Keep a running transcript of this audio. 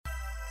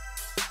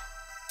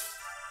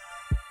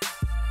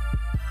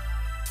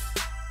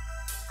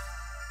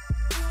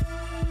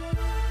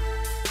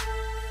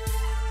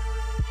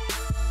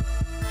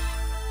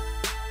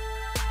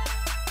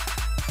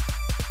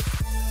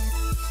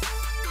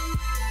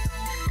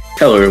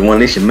Hello everyone,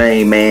 this is your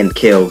main man,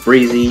 Kel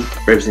Breezy,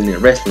 representing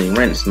Wrestling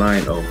Rants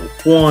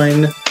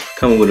 901,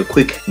 coming with a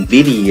quick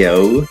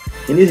video.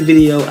 In this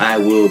video, I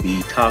will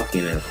be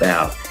talking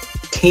about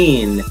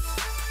 10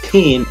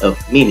 of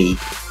many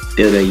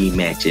WWE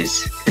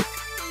matches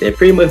that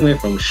pretty much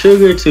went from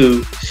sugar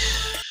to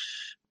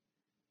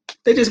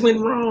they just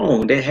went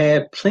wrong. They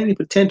had plenty of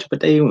potential,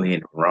 but they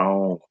went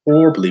wrong,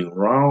 horribly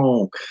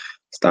wrong.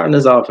 Starting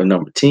us off at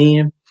number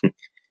 10,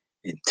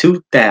 in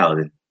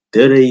 2000.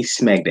 WWE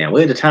SmackDown.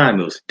 Well, at the time,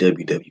 it was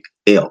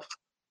WWF.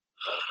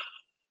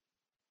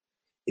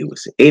 It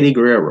was Eddie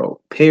Guerrero,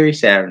 Perry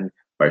Saturn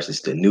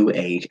versus the New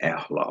Age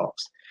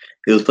Outlaws.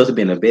 It was supposed to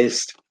be the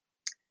best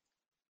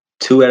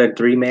 2 out of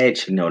 3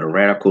 match. You know, the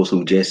Radicals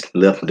who just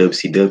left from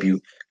WCW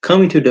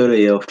coming to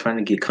WWF trying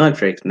to get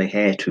contracts, and they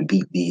had to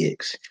beat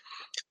DX.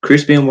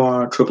 Chris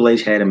Benoit, Triple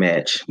H had a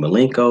match.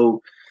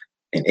 Malenko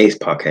and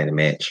X-Pac had a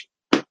match.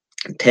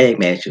 The tag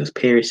match was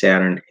Perry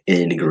Saturn and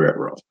Eddie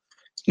Guerrero.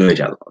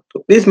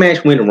 This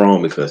match went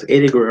wrong because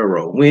Eddie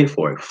Guerrero went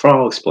for a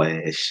frog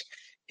splash,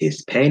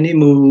 his patented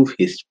move,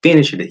 his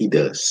finisher that he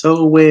does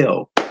so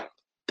well,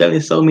 done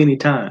it so many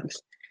times.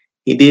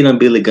 He did on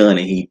Billy Gunn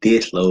and he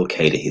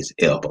dislocated his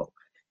elbow.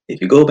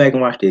 If you go back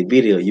and watch that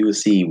video, you will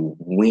see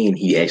when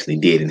he actually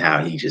did and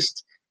how he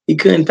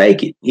couldn't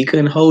fake it. He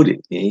couldn't hold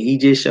it. And he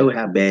just showed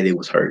how bad it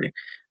was hurting.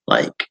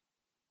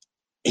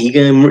 He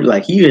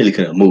really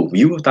couldn't move.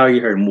 You would thought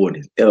you heard more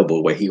than his elbow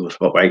where he was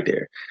right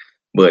there.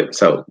 But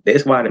so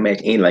that's why the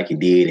match ended like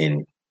it did,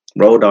 and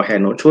Road Dogg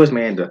had no choice,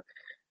 man, to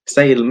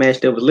say the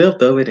match that was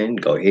left of it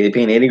and go ahead and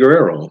pin Eddie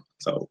Guerrero.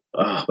 So,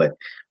 but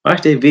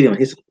watch that video, and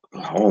his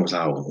arms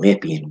all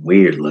wimpy and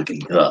weird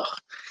looking.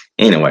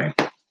 Anyway,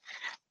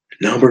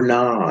 number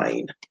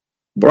 9,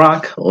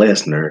 Brock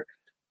Lesnar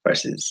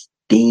versus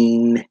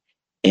Dean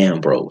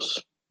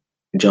Ambrose,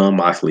 John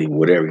Moxley,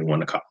 whatever you want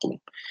to call him.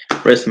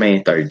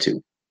 WrestleMania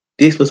 32.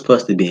 This was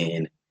supposed to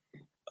be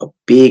a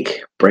big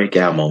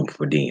breakout moment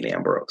for Dean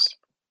Ambrose.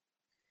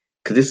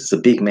 Because this is a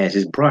big match.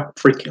 It's Brock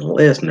freaking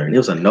Lesnar. And it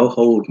was a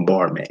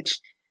no-hold-barred match.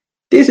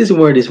 This is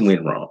where this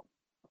went wrong.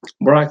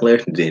 Brock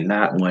Lesnar did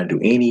not want to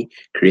do any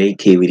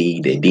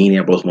creativity that Dean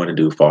Ambrose wanted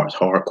to do as far as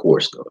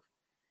hardcore stuff.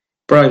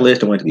 Brock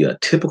Lesnar wanted to be a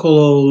typical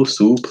old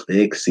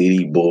Suplex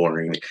City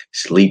boring,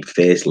 sleep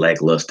fest,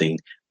 lacklusting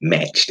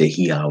match that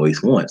he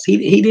always wants.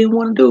 He didn't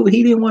want to do it.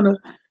 He didn't want to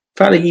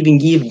try to even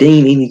give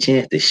Dean any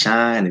chance to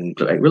shine and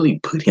really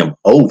put him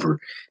over.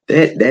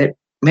 That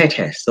match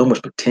has so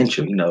much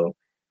potential, you know.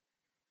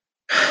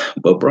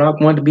 But Brock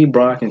wanted to be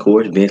Brock, and of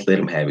course, Vince let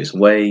him have his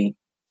way.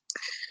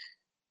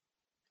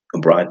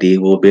 Brock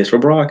did what was best for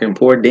Brock and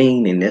poor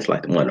Dean, and that's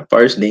like one of the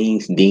first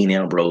things Dean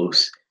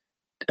Ambrose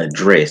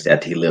addressed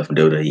after he left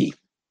WWE.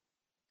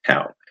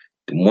 How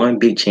the one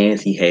big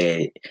chance he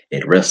had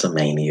at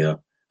WrestleMania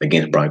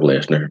against Brock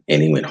Lesnar,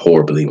 and he went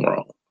horribly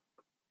wrong.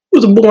 It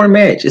was a boring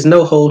match. It's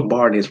no holds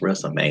barred against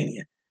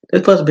WrestleMania.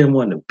 That's supposed to have been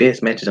one of the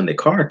best matches on the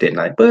card that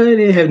night, but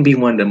it hadn't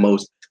been one of the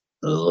most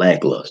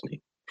lackluster.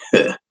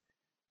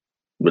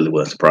 Really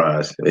wasn't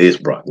surprised. It is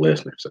Brock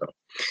Lesnar. So,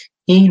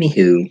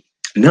 anywho,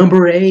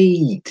 number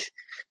 8.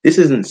 This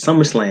is in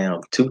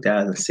SummerSlam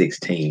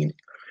 2016,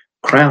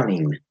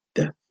 crowning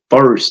the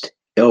first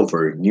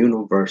ever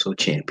Universal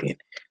Champion,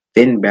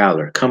 Finn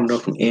Balor, coming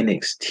up from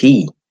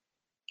NXT.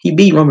 He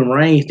beat Roman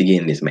Reigns to get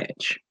in this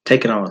match,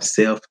 taking on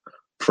Seth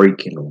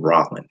freaking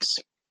Rollins,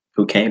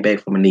 who came back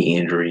from a knee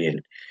injury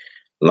and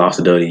lost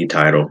the WWE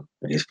title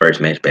in his first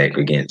match back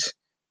against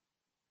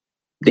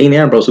Dean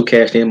Ambrose, who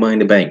cashed in Money in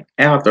the Bank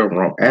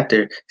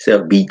after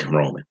Seth beat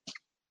Roman.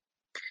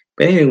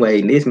 But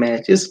anyway, this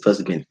match is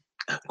supposed to have been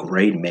a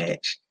great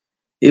match.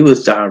 It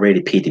was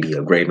already picked to be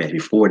a great match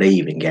before they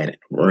even got in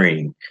the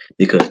ring,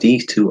 because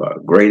these two are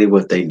great at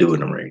what they do in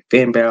the ring.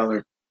 Finn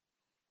Balor,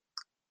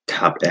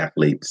 top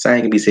athlete.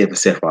 Same can be said for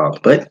Seth Rollins,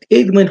 but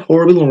it went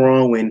horribly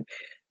wrong when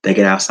they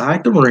get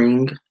outside the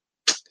ring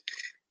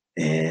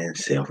and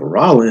Seth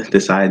Rollins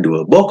decided to do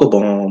a buckle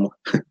bomb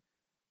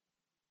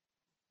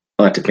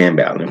onto Finn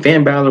Balor. And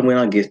Finn Balor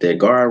went against that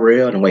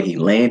guardrail, and the way he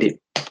landed,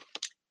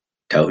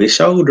 tore his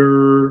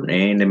shoulder,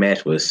 and the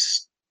match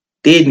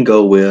didn't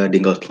go well,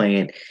 didn't go as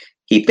planned.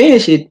 He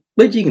finished it,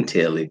 but you can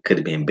tell it could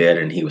have been better,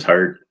 and he was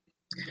hurt.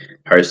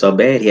 Hurt so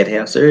bad he had to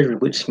have surgery,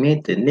 which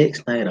meant the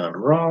next night on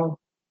Raw,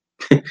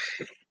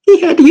 he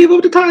had to give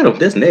up the title.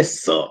 Doesn't that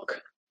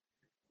suck?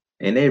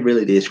 And they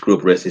really did screw up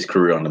the rest of his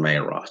career on the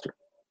main roster.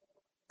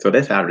 So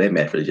that's how that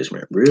match really just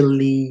went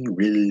really,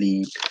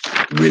 really,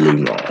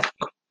 really wrong.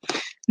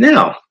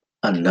 Now,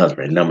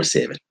 another, at number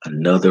 7,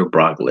 another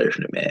Brock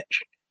Lesnar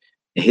match.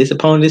 And his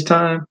opponent this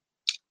time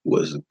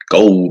was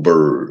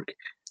Goldberg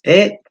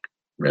at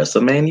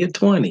WrestleMania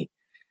 20.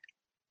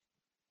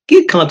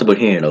 Get comfortable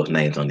hearing those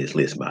names on this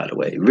list, by the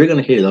way. We're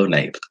going to hear those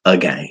names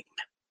again,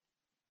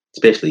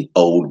 especially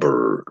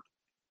Goldberg.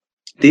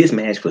 This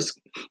match was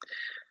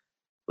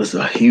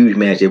a huge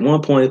match. At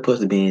one point, it was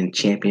supposed to be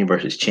champion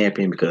versus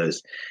champion,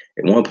 because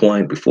at one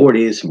point before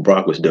this,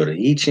 Brock was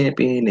WWE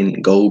champion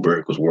and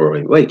Goldberg was world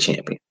heavyweight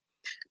champion.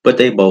 But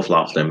they both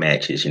lost their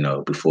matches,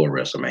 before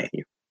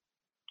WrestleMania.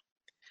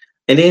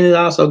 And then it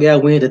also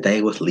got wind that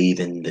they was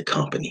leaving the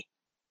company.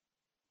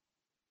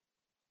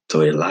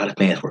 So a lot of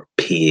fans were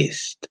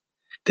pissed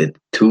that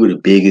two of the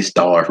biggest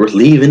stars were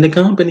leaving the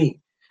company.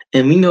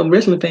 And we know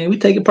wrestling fans, we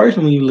take it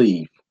personal when you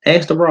leave.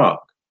 Ask The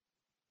Rock,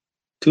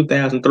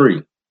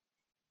 2003.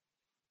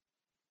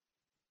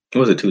 What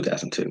was it,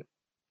 2002?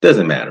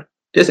 Doesn't matter.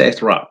 Just ask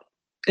The Rock.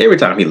 Every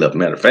time he left,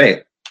 matter of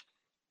fact,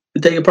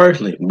 we take it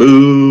personally.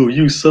 Boo,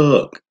 you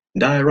suck.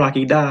 Die,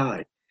 Rocky,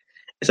 die.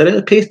 So they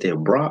were pissed at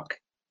Brock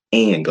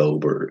and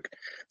Goldberg.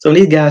 So when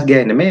these guys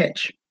got in the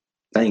match,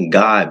 thank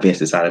God Vince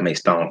decided to make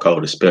Stone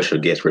Cold a special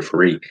guest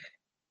referee.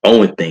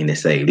 Only thing that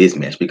saved this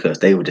match because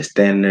they were just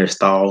standing there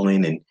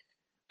stalling and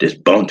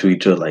just bumped to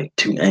each other like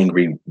two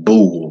angry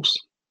bulls.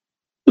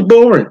 It was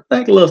boring,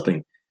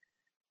 lacklustre.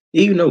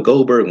 Even though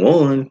Goldberg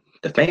won,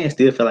 the fans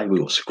still felt like we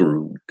were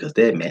screwed because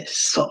that match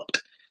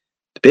sucked.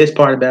 The best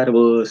part about it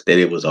was that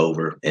it was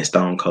over and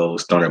Stone Cold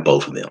stunned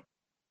both of them.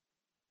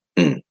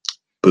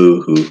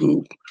 Boo hoo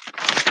hoo.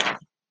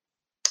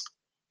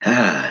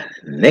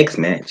 Next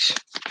match.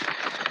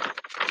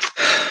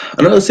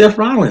 Another Seth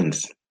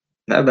Rollins.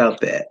 How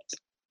about that?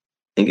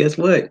 And guess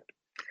what?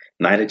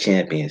 Night of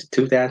Champions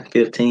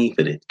 2015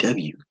 for the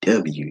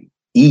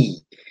WWE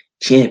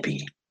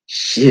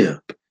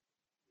Championship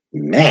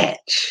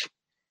match.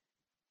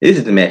 This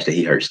is the match that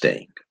he hurt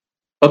Sting.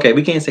 Okay,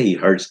 we can't say he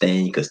hurt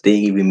Sting because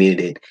Sting even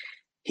admitted that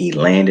he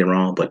landed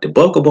wrong, but the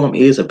buckle bomb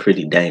is a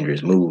pretty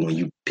dangerous move when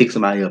you pick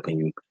somebody up and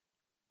you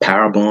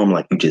power bomb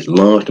like you just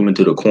lunged them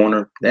into the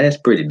corner. That's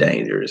pretty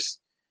dangerous.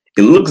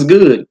 It looks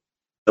good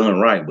done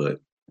right, but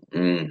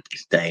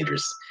it's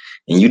dangerous.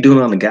 And you doing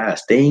it on the guy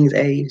Sting's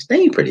age,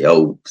 Sting pretty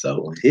old,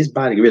 so his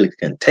body really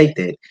couldn't take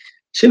that.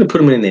 Shouldn't have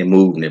put him in that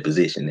move in that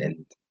position,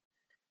 and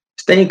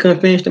Sting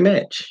couldn't finish the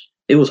match.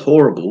 It was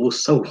horrible. It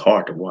was so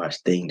hard to watch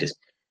Sting just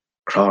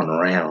crawling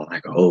around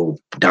like a whole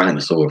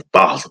dinosaur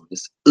fossil.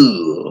 Just,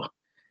 ugh.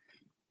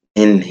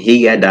 And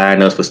he got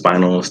diagnosed with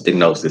spinal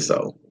stenosis,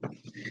 so.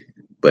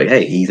 But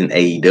hey, he's in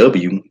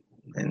AEW,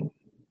 and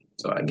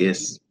so I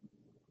guess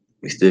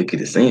we still get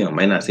to see him.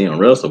 May not see him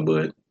wrestle,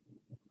 but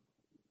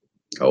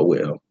oh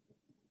well.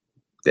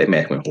 That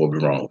match went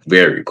horribly wrong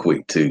very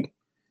quick too.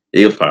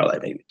 It was probably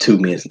like maybe 2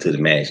 minutes into the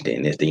match.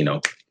 Then next thing you know,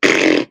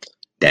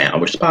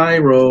 downward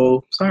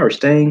spiral. Sorry,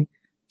 Sting.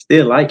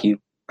 Still like you.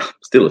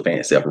 Still a fan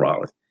of Seth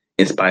Rollins,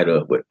 in spite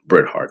of what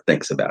Bret Hart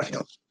thinks about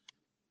him.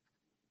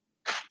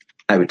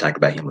 I will talk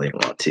about him later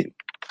on too.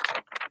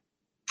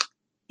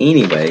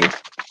 Anyway,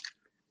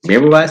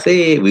 remember what I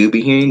said? We'll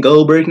be hearing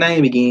Goldberg's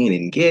name again,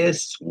 and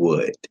guess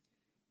what?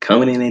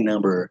 Coming in at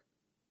number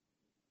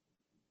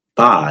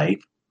 5,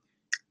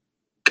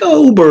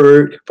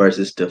 Goldberg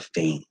versus The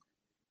Fiend.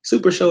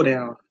 Super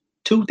Showdown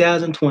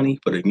 2020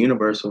 for the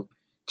Universal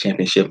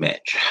Championship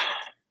match.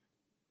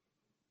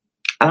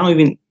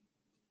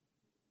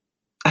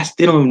 I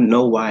still don't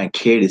know why I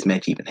care this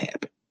match even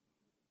happened.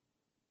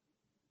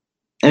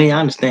 I mean, I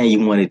understand you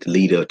wanted to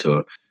lead up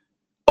to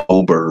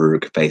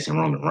Goldberg facing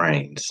Roman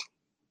Reigns,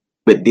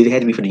 but did it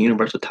have to be for the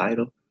Universal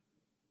title?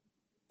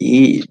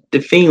 The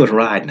Fiend was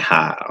riding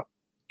high.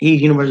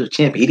 He's Universal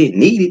Champion. He didn't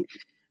need it,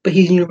 but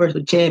he's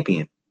Universal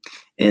Champion.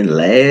 And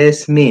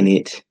last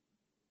minute,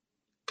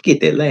 forget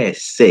that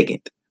last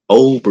second,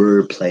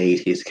 Goldberg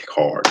played his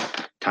card,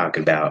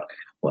 talking about,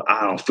 well,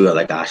 I don't feel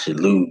like I should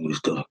lose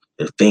the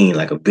Fiend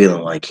like a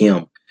villain like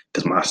him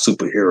because my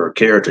superhero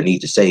character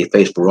needs to save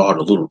face for all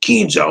the little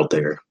kids out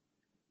there.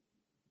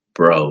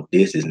 Bro,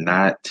 this is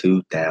not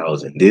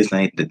 2000. This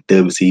ain't the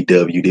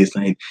WCW. This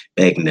ain't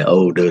back in the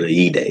old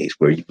WWE days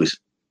where you was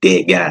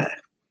that guy.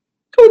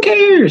 Who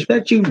cares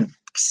about you,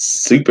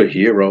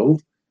 superhero?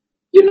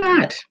 You're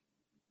not.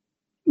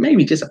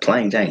 Maybe just a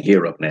plain Jane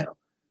hero now.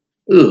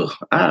 Ugh.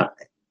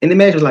 And the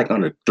match was like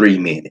under 3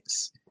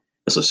 minutes.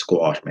 It's a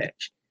squash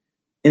match.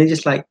 And it's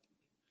just like,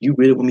 you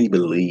really want me to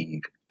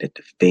believe that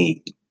the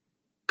Fiend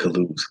could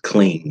lose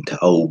clean to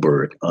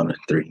Goldberg under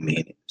 3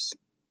 minutes?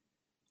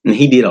 And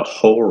he did a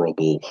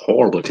horrible,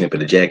 horrible attempt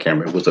at a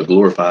jackhammer. It was a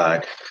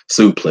glorified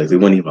suplex. It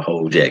wasn't even a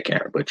whole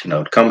jackhammer. But,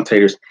 the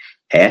commentators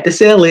had to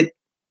sell it.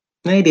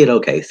 They did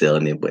okay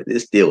selling it, but it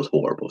still was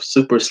horrible.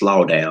 Super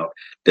slow down.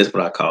 That's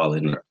what I call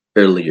in the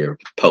earlier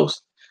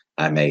post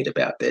I made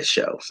about that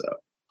show. So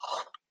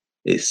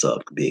it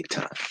sucked big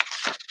time.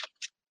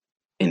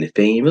 And the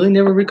Fiend really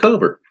never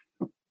recovered.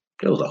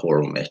 It was a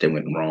horrible match. They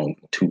went wrong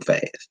too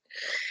fast.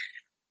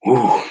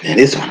 Ooh, and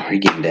this one, we're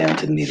getting down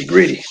to the nitty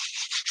gritty.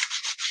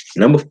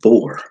 Number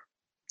 4.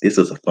 This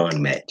was a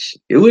fun match.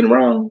 It went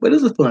wrong, but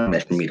it was a fun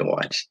match for me to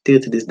watch.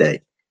 Still to this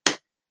day.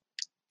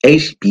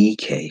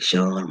 HBK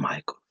Shawn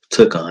Michaels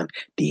took on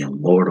the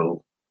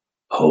immortal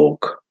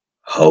Hulk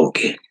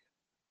Hogan.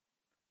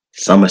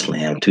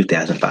 SummerSlam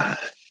 2005.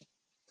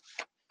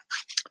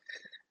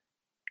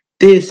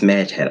 This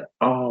match had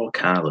all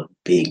kind of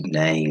big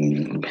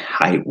name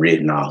hype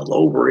written all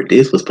over it.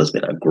 This was supposed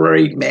to be a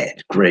great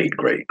match. Great.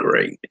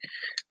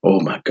 Oh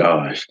my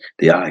gosh.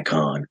 The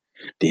icon,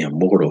 the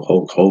immortal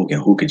Hulk Hogan,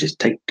 who could just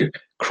take the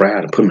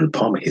crowd and put him in the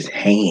palm of his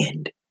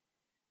hand.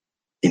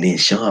 And then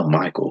Shawn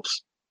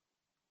Michaels,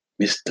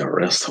 Mr.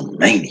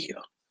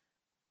 WrestleMania.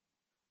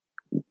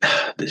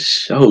 The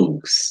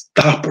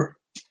showstopper.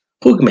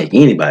 Who can make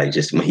anybody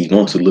just when he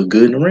wants to look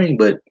good in the ring,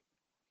 but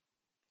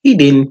he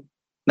didn't.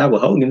 Not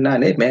with Hogan, not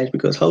in that match,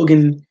 because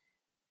Hogan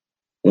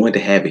wanted to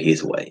have it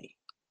his way.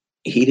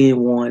 He didn't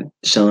want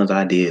Shawn's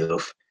idea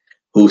of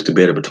who's the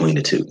better between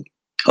the two.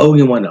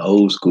 Hogan wanted the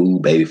old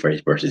school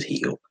babyface versus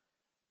heel. Of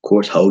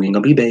course, Hogan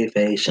gonna be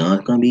babyface,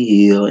 Shawn's gonna be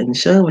heel, and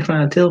Shawn was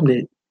trying to tell him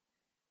that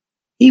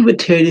he would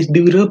tear this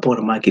dude up on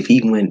the mic if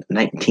he went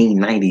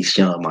 1990s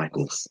Shawn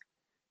Michaels.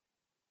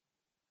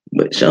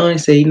 But Shawn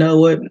said, you know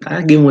what?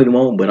 I give him what he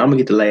wants, but I'm gonna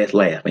get the last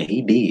laugh. And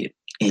he did.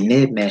 And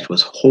that match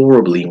was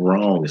horribly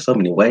wrong in so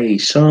many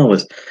ways. Shawn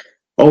was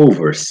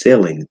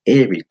overselling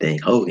everything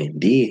Hogan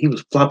did. He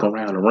was flopping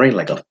around the ring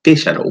like a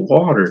fish out of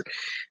water.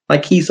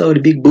 Like he saw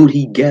the big boot,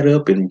 he got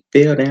up and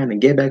fell down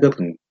and get back up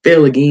and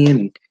fell again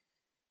and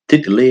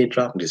took the leg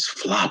drop and just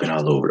flopping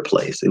all over the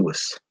place. It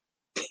was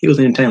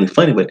entertainingly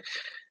funny, but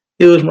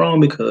it was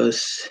wrong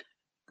because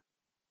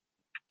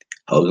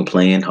Hogan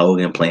playing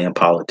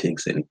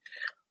politics, and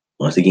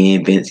once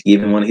again Vince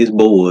giving one of his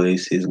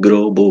boys, his good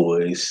old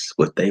boys,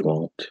 what they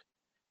want,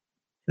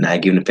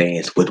 not giving the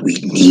fans what we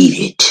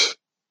needed.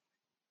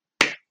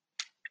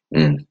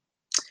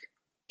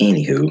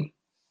 Anywho,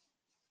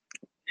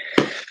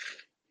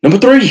 number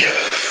 3.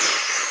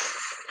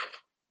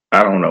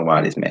 I don't know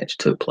why this match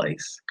took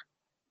place.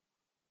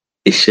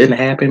 It shouldn't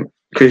happen.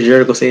 Chris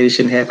Jericho said it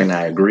shouldn't happen.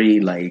 I agree.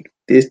 Like,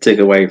 this took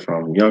away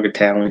from younger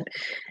talent.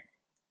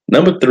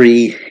 Number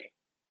 3,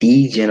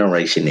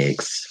 D-Generation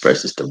X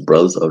versus the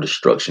Brothers of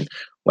Destruction.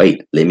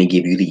 Wait, let me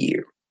give you the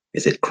year.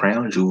 Is it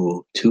Crown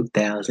Jewel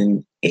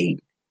 2018?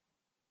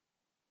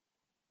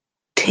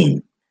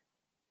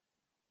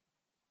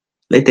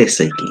 Let that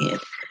sink in.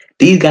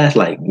 These guys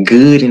like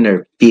good in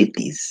their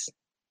 50s.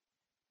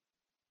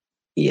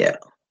 Yeah.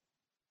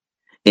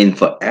 And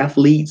for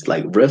athletes,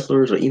 like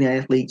wrestlers or any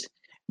athletes,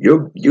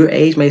 your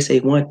age may say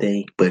one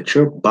thing, but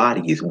your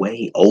body is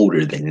way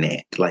older than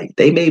that. Like,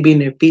 they may be in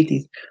their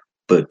 50s,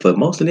 but for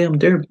most of them,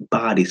 their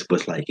bodies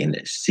was like in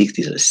their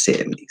 60s or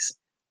 70s.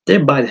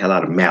 Their bodies had a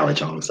lot of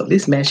mileage on them. So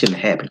this match shouldn't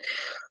happen.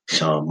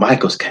 Shawn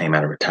Michaels came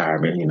out of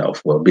retirement,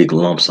 for a big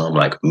lump sum,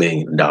 like $1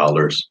 million.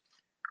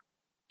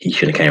 He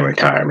should have came out of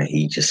retirement.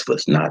 He just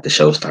was not the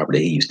showstopper that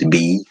he used to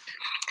be.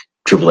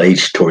 Triple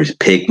H tore his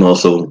pec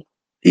muscle.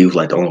 He was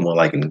like the only one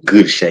like in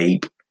good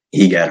shape.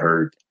 He got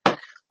hurt.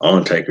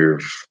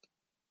 Undertaker,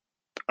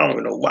 I don't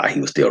even know why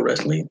he was still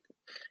wrestling.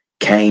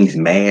 Kane's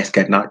mask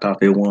got knocked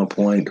off at one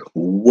point.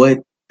 What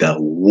the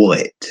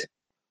what?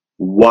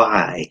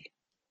 Why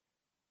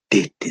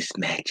did this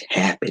match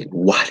happen?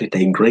 Why did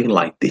they green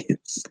like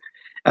this?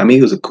 I mean,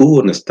 it was a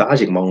cool,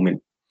 nostalgic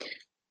moment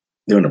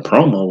during the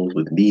promos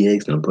with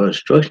DX and the Brothers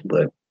Destruction,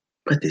 but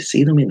to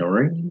see them in the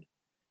ring,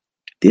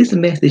 this is a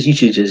match that you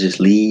should just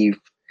leave,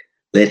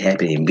 let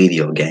happen in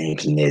video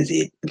games, and that's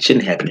it. It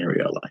shouldn't happen in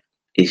real life.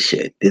 It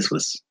should. This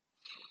was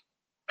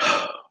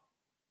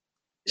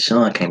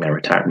Shawn came out of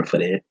retirement for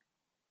that.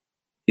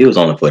 It was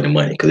only for the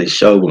money because it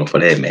showed him for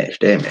that match.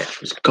 That match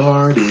was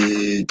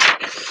garbage.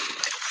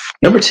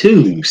 Number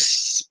 2,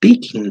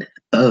 speaking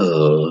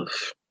of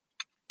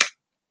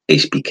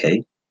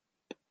HBK,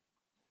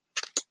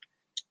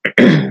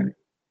 the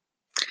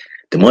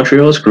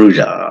Montreal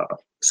Screwjob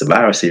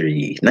Survivor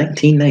Series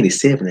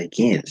 1997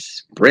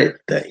 against Bret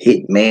the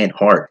Hitman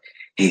Hart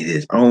in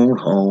his own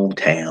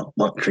hometown,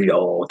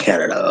 Montreal,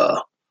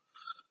 Canada.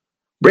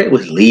 Bret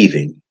was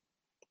leaving,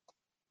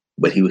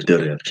 but he was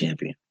WWF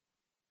champion.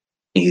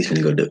 And he's going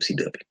to go to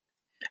WCW.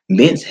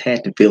 Vince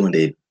had the feeling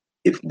that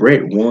if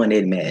Bret won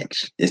that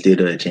match and still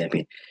WWF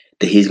champion,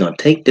 that he's going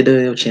to take the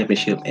WWF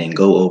championship and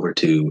go over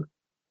to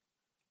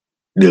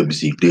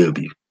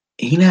WCW.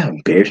 And you know how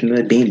embarrassing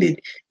that being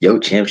that your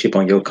championship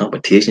on your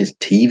competition's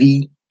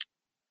TV?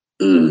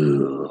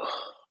 Ugh.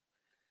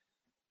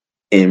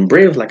 And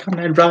Bret was like, I'm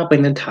not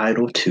dropping the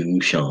title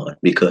to Shawn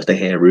because they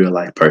had real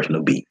life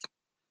personal beef.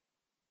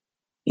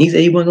 He said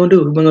he wasn't going to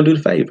do it. He wasn't going to do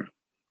the favor.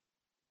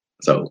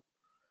 So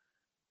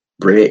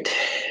Bret,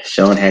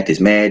 Shawn had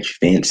this match.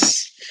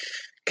 Vince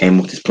came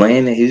up with this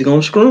plan and he was going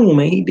to screw him,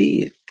 and he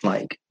did.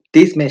 Like,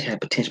 this match had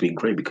potential to be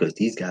great because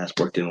these guys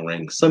worked in the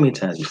ring so many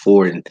times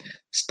before and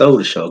stole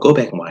the show. Go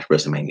back and watch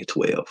WrestleMania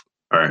 12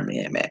 Iron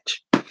Man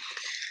match.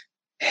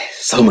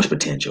 So much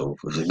potential.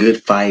 It was a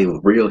good fight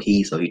with real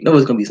heat, so you know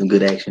it's going to be some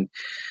good action.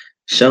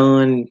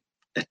 Shawn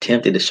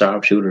attempted the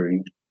sharpshooter.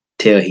 You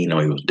tell he know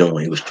he was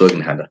doing. He was struggling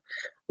how to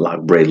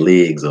lock Bret's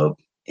legs up.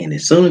 And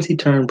as soon as he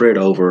turned Bret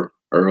over,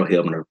 Earl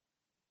Hebner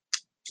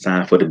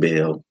signed for the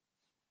bell.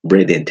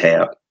 Bret didn't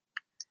tap.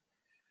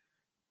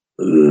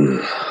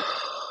 Ugh.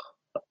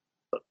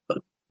 A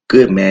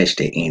good match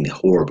that ended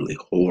horribly,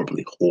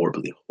 horribly,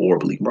 horribly,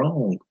 horribly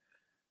wrong.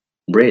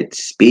 Bret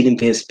spit in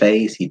Vince's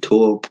face. He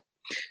tore up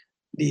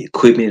the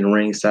equipment in the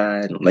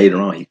ringside. And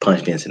later on, he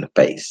punched Vince in the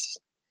face.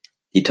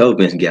 He told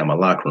Vince to get out of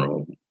my locker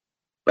room.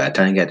 By the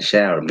time he got the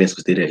shower, Vince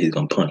was still there. He was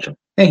going to punch him.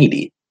 And he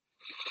did.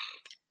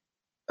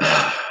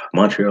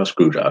 Montreal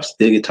Screwjob.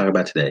 Still get talked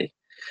about today.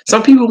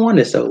 Some people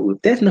wonder, so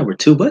if that's number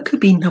 2, what could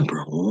be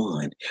number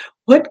 1?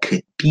 What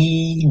could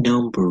be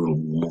number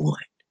 1?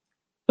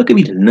 What could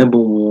be the number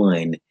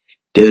one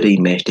WWE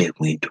match that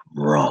went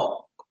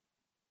wrong?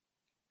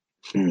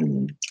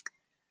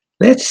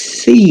 Let's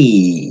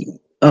see.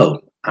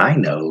 Oh, I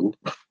know.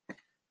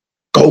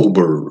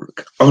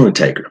 Goldberg,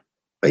 Undertaker.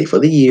 Wait for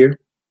the year.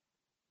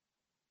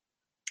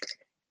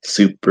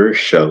 Super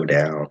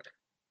Showdown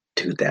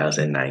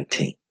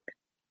 2019.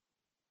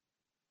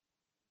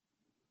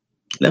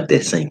 Let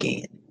that sink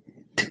in.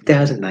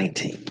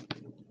 2019.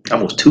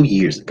 Almost 2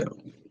 years ago.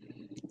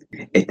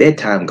 At that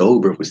time,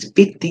 Goldberg was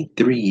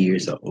 53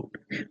 years old.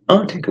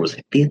 Undertaker was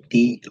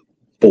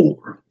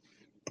 54.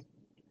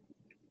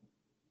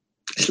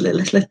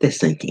 Let's let that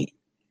sink in.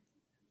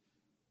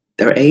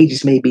 Their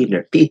ages may be in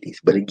their 50s,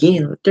 but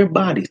again, their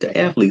bodies, they're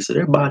athletes, so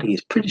their body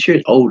is pretty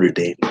sure older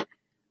than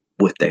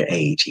what their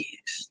age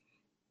is.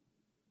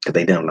 Because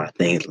they done a lot of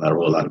things,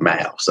 roll a lot of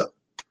miles. So,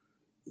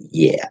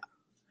 yeah.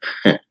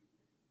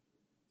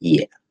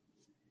 Yeah.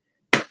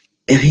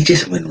 And he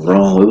just went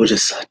wrong. It was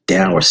just a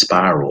downward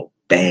spiral.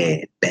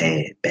 Bad.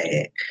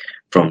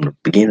 From the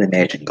beginning of the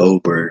match,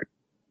 Goldberg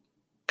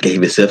gave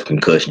himself a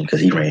concussion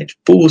because he ran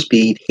full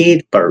speed,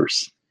 head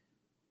first,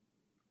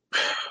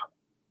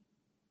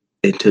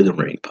 into the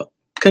ring post.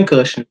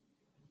 Concussion.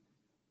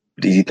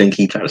 Did you think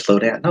he tried to slow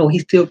down? No, he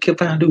still kept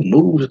trying to do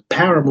moves,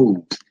 power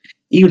moves.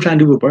 Even trying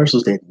to do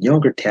reversals that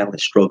younger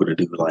talent struggle to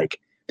do, like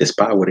the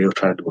spot where they were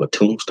trying to do a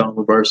tombstone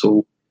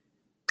reversal.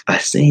 I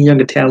seen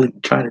younger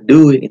talent try to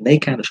do it, and they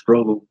kind of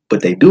struggle,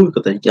 but they do it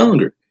because they're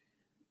younger.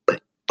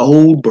 But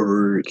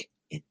Goldberg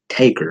and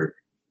Taker,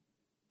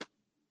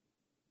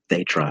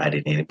 they tried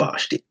it and they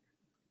botched it.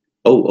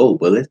 Well,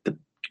 that's the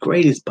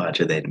greatest botch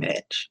of that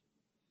match.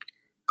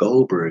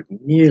 Goldberg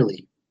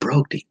nearly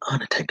broke the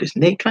Undertaker's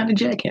neck trying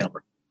to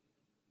jackhammer.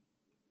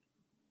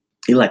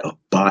 He like a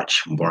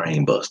botched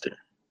brain buster.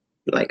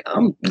 Like,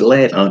 I'm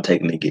glad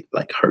Undertaker didn't get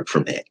hurt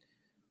from that,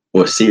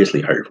 or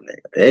seriously hurt from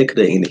that. That could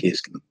have ended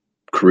his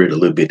career a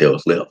little bit that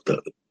was left of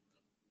it.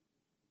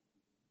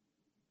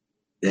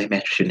 That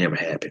match should never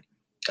happen.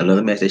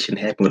 Another match that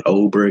shouldn't happen with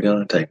Goldberg and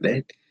Undertaker.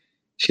 That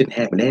shouldn't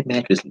happen. That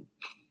match was at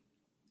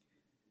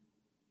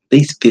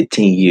least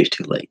 15 years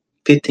too late.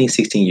 15,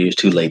 16 years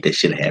too late. That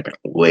should have happened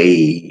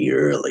way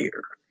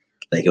earlier.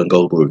 Like on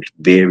Goldberg's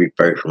very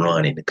first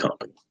run in the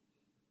company.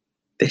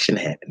 That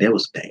shouldn't happen. That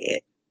was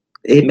bad.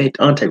 It made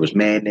Undertaker was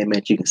mad in that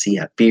match. You can see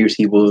how fierce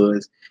he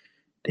was.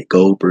 That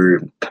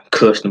Goldberg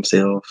cussed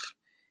himself.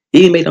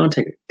 He made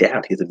Undertaker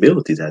doubt his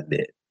abilities out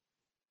there.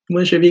 He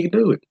wasn't sure if he could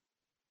do it.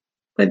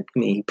 But I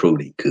mean, he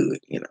proved he could,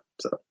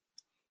 So,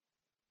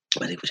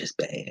 but it was just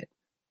bad.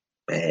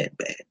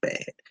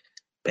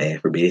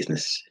 Bad for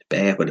business.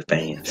 Bad for the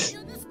fans.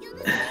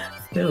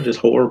 That was just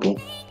horrible.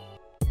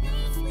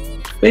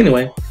 But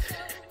anyway,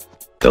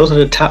 those are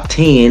the top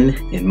 10,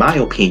 in my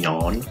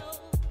opinion,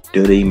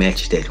 WWE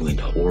matches that went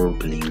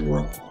horribly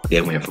wrong.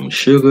 They went from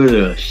sugar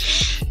to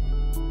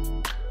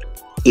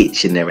it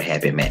should never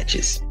happen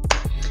matches.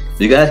 If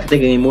you guys can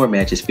think of any more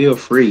matches, feel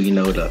free,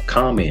 to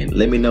comment.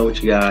 Let me know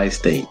what you guys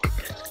think.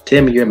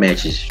 Tell me your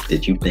matches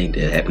that you think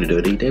that happened to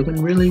WWE that went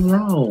really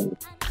wrong.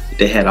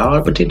 They had all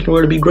the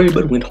potential to be great,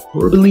 but went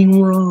horribly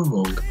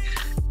wrong.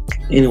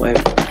 Anyway,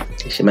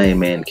 it's your main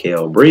man,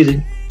 Kel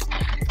Breezy,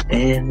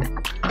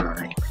 and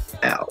I'm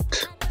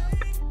out.